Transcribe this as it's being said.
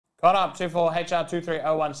Caught up, 24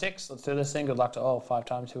 HR23016. Let's do this thing. Good luck to all. 5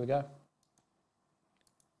 times. Here we go.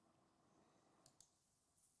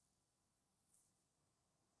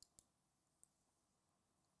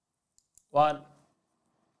 1,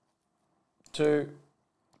 2,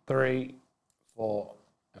 3, 4,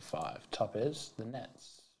 and 5. Top is the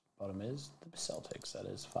Nets. Bottom is the Celtics. That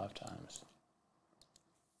is 5 times.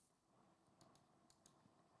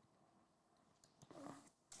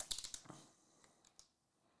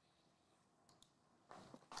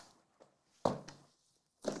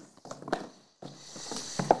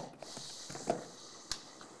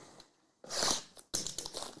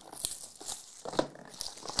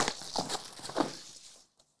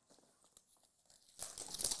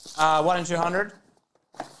 One in 200.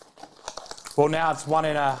 Well, now it's 1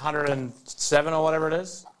 in 107 or whatever it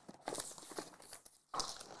is.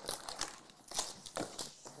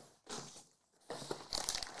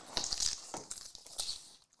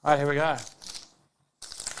 All right, here we go.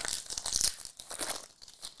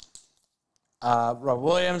 Rob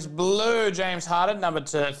Williams, blue James Harden, number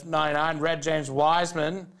to 99, red James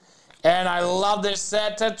Wiseman. And I love this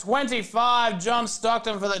set to 25, John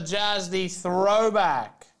Stockton for the Jazz, the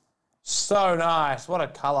throwback. So nice. What a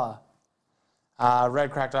colour. Red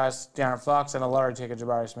cracked ice, Darren Fox, and a lottery ticket,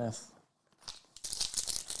 Jabari Smith.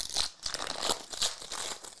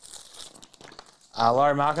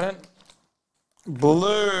 Laurie Markkinen.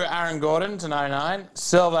 Blue Aaron Gordon to 99.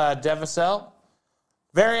 Silver Devicel.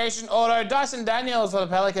 Variation auto Dyson Daniels for the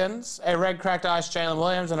Pelicans. A red cracked ice Jalen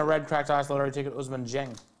Williams and a red cracked ice lottery ticket Usman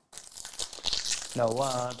Jeng. No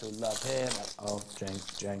one to love him. Oh,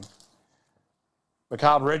 Jeng.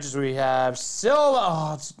 Mikal Bridges, we have silver.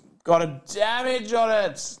 Oh, it's got a damage on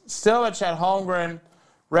it. Silver Chet Holmgren,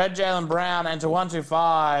 red Jaylen Brown, and to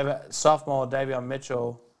 125, sophomore Davion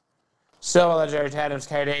Mitchell. Silver Jerry Tatum's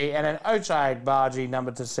KD, and an Ochai Bargy,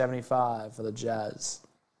 number to 75 for the Jazz.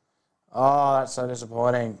 Oh, that's so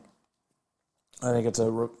disappointing. I think it's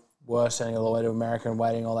a worse sending all the way to America and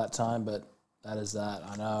waiting all that time, but that is that.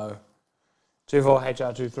 I know. 24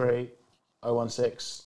 HR23 016.